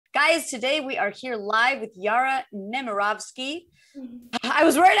Guys, today we are here live with Lara Nemirovsky. I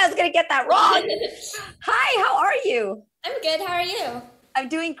was worried I was going to get that wrong. Hi, how are you? I'm good. How are you? I'm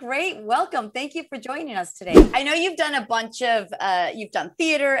doing great. Welcome. Thank you for joining us today. I know you've done a bunch of, you've done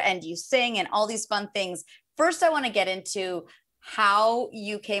theater and you sing and all these fun things. First, I want to get into how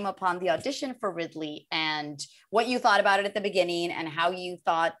you came upon the audition for Ridley and what you thought about it at the beginning and how you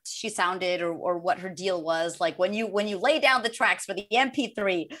thought she sounded or what her deal was. Like when you lay down the tracks for the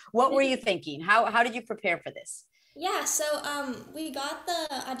MP3, what were you thinking? How did you prepare for this? Yeah, so we got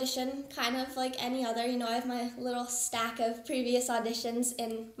the audition kind of like any other. I have my little stack of previous auditions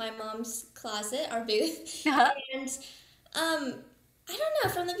in my mom's closet, our booth. And I don't know,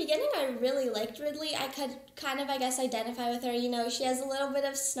 from the beginning I really liked Ridley. I could kind of, I guess, identify with her. She has a little bit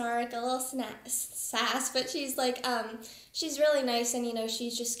of snark, a little sass, but she's like, she's really nice and,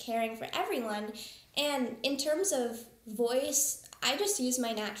 she's just caring for everyone. And in terms of voice, I just use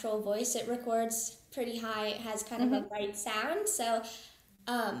my natural voice. It records pretty high. It has kind of a bright sound, so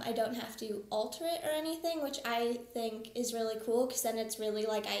I don't have to alter it or anything, which I think is really cool because then it's really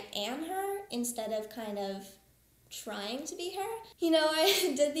like I am her instead of kind of trying to be her.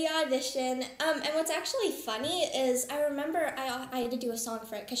 I did the audition, and what's actually funny is I remember I had to do a song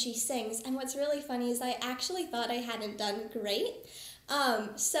for it because she sings, and what's really funny is I actually thought I hadn't done great.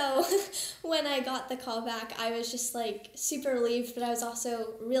 So when I got the call back, I was just like super relieved, but I was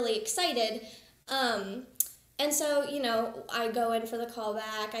also really excited. And so, I go in for the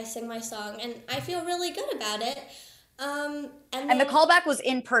callback, I sing my song, and I feel really good about it. And the callback was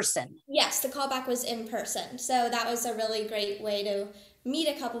in person. Yes, the callback was in person. So that was a really great way to meet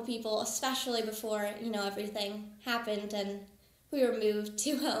a couple people, especially before, everything happened and we were moved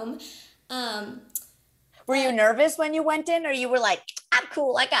to home. Were you nervous when you went in, or you were like, I'm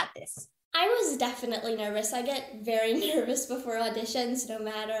cool, I got this? I was definitely nervous. I get very nervous before auditions, no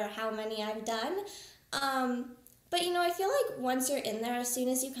matter how many I've done. But, I feel like once you're in there, as soon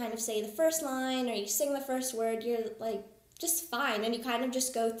as you kind of say the first line or you sing the first word, you're like just fine and you kind of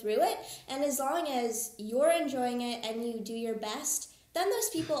just go through it. And as long as you're enjoying it and you do your best, then those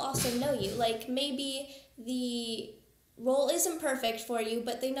people also know you. Like maybe the role isn't perfect for you,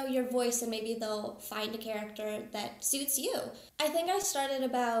 but they know your voice and maybe they'll find a character that suits you. I think I started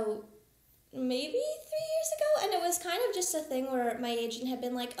about maybe 3 years ago, and it was kind of just a thing where my agent had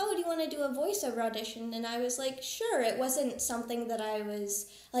been like, oh, do you want to do a voiceover audition? And I was like, sure. It wasn't something that I was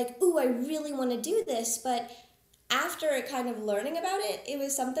like, ooh, I really want to do this, but after kind of learning about it, it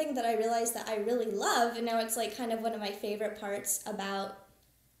was something that I realized that I really love, and now it's like kind of one of my favorite parts about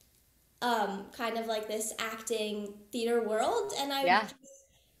kind of like this acting theater world. And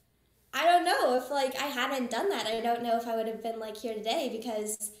I don't know if like I hadn't done that. I don't know if I would have been like here today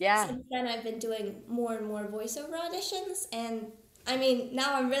because since then I've been doing more and more voiceover auditions, and I mean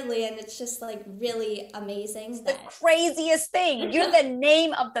now I'm Ridley and it's just like really amazing. It's the craziest thing. You're the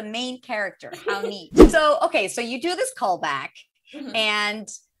name of the main character. How neat. So you do this callback and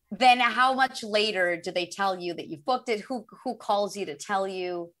then how much later do they tell you that you've booked it? Who calls you to tell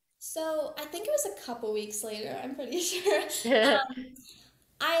you? So I think it was a couple weeks later, I'm pretty sure.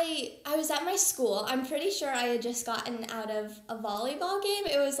 I was at my school. I'm pretty sure I had just gotten out of a volleyball game.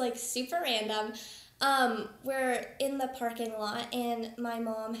 It was like super random. We're in the parking lot and my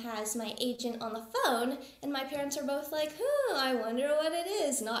mom has my agent on the phone and my parents are both like, I wonder what it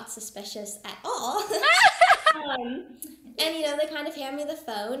is. Not suspicious at all. And they kind of hand me the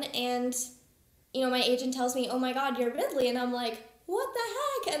phone and, my agent tells me, oh my God, you're Ridley. And I'm like, what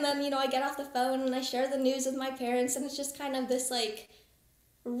the heck? And then, I get off the phone and I share the news with my parents and it's just kind of this like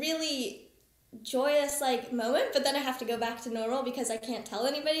really joyous like moment, but then I have to go back to normal because I can't tell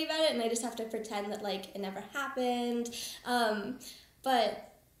anybody about it and I just have to pretend that like it never happened.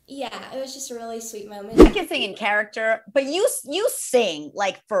 But yeah, it was just a really sweet moment. I can sing in character, but you sing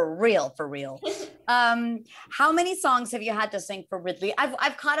like for real. How many songs have you had to sing for Ridley?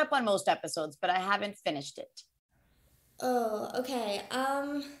 I've caught up on most episodes, but I haven't finished it. Oh, okay.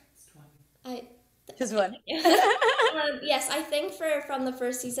 Just one. Yes, I think from the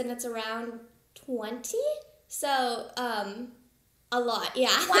first season it's around 20. So, a lot,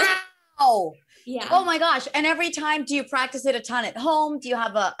 yeah. Wow. Yeah. Oh my gosh. And every time, do you practice it a ton at home? Do you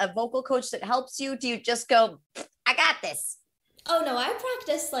have a vocal coach that helps you? Do you just go, I got this? Oh no, I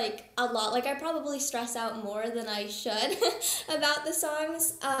practice like a lot. Like I probably stress out more than I should about the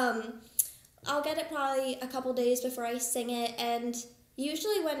songs. I'll get it probably a couple days before I sing it, and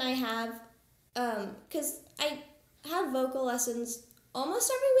usually when I have because I have vocal lessons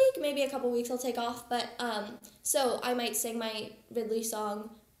almost every week, maybe a couple weeks I'll take off, but so I might sing my Ridley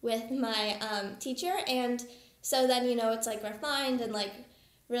song with my teacher, and so then it's like refined and like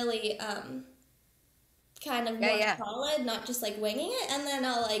really kind of more solid, not just like winging it, and then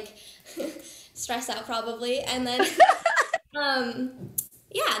I'll like stress out probably, and then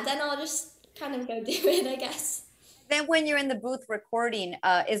then I'll just kind of go do it, I guess. Then when you're in the booth recording,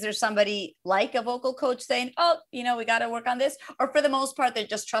 is there somebody like a vocal coach saying, oh, we got to work on this? Or for the most part, they're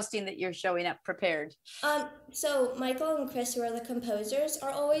just trusting that you're showing up prepared? So Michael and Chris, who are the composers,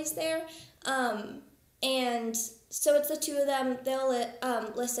 are always there. And so it's the two of them. They'll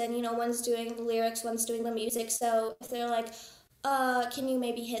listen, one's doing the lyrics, one's doing the music. So if they're like, can you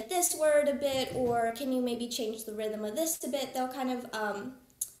maybe hit this word a bit, or can you maybe change the rhythm of this a bit, they'll kind of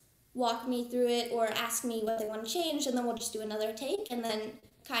walk me through it or ask me what they want to change, and then we'll just do another take and then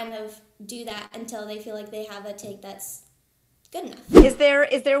kind of do that until they feel like they have a take that's good enough. Is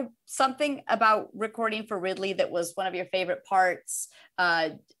there something about recording for Ridley that was one of your favorite parts,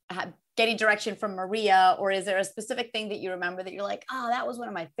 getting direction from Maria, or is there a specific thing that you remember that you're like, oh, that was one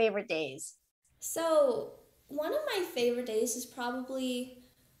of my favorite days? So one of my favorite days is probably,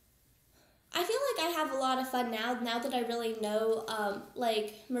 I feel like I have a lot of fun now that I really know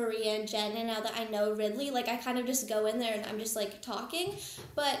like Maria and Jen, and now that I know Ridley, like I kind of just go in there and I'm just like talking.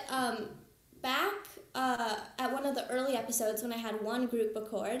 But back at one of the early episodes when I had one group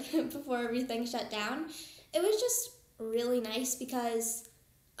record before everything shut down, it was just really nice because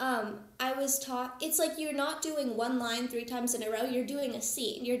I was taught, it's like you're not doing one line 3 times in a row, you're doing a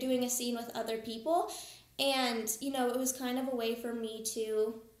scene. You're doing a scene with other people, and it was kind of a way for me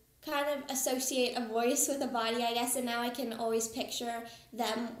to kind of associate a voice with a body, I guess, and now I can always picture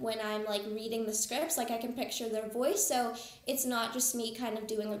them when I'm like reading the scripts, like I can picture their voice, so it's not just me kind of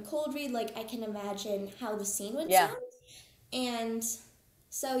doing a cold read, like I can imagine how the scene would sound. And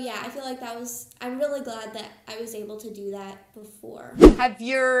so I feel like I'm really glad that I was able to do that before.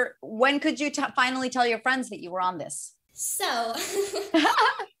 When could you finally tell your friends that you were on this? So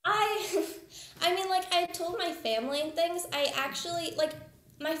I mean, like I told my family and things. I actually, like,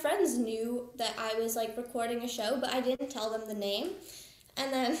 my friends knew that I was like recording a show, but I didn't tell them the name.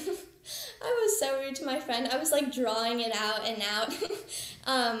 And then I was so rude to my friend. I was like drawing it out and out.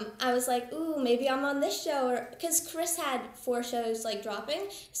 I was like, ooh, maybe I'm on this show, or because Chris had 4 shows like dropping.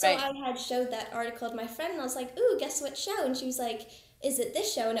 So I had showed that article to my friend, and I was like, ooh, guess what show? And she was like, is it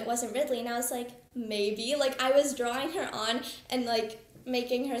this show? And it wasn't Ridley. And I was like, maybe. Like I was drawing her on and like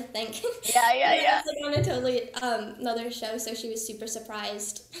making her think. I was like on a totally another show, so she was super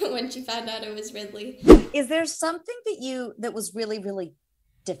surprised when she found out it was Ridley. Is there something that was really, really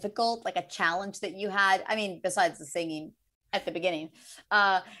difficult, like a challenge that you had? I mean, besides the singing at the beginning,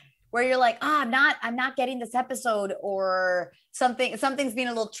 where you're like, I'm not getting this episode, or something's being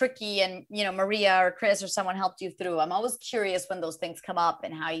a little tricky, and Maria or Chris or someone helped you through. I'm always curious when those things come up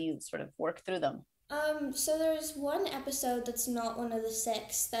and how you sort of work through them. So there's one episode that's not one of the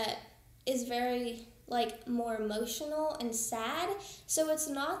 6 that is very, like, more emotional and sad. So it's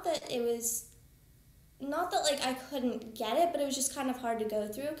not that like, I couldn't get it, but it was just kind of hard to go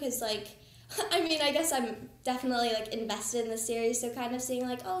through because, like, I mean, I guess I'm definitely, like, invested in the series, so kind of seeing,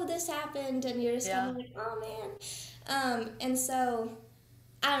 like, oh, this happened, and you're just kind of like, oh, man. And so,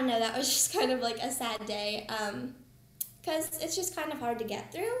 I don't know, that was just kind of, like, a sad day, because it's just kind of hard to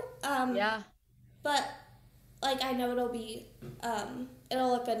get through. But, like, I know it'll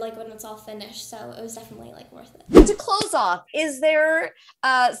look good, like, when it's all finished, so it was definitely, like, worth it. To close off, is there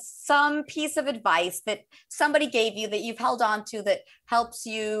some piece of advice that somebody gave you that you've held on to that helps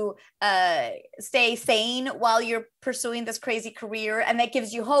you stay sane while you're pursuing this crazy career, and that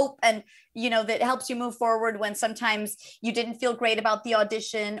gives you hope, and, that helps you move forward when sometimes you didn't feel great about the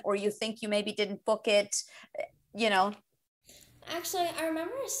audition, or you think you maybe didn't book it, Actually, I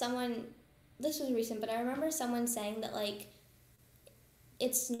remember this was recent, but I remember someone saying that, like,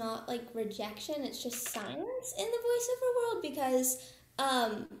 it's not, like, rejection, it's just silence in the voiceover world, because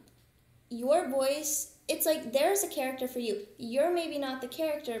your voice, it's like there's a character for you. You're maybe not the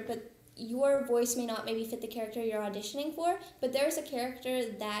character, but your voice may not maybe fit the character you're auditioning for, but there's a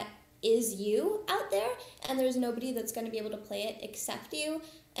character that is you out there, and there's nobody that's going to be able to play it except you,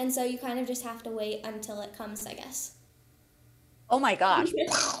 and so you kind of just have to wait until it comes, I guess. Oh my gosh.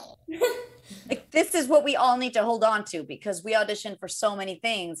 Like, this is what we all need to hold on to, because we audition for so many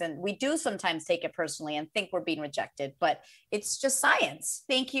things, and we do sometimes take it personally and think we're being rejected, but it's just science.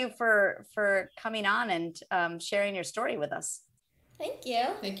 Thank you for coming on and sharing your story with us. Thank you.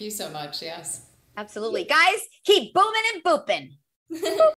 Thank you so much. Yes. Absolutely. Guys, keep booming and booping.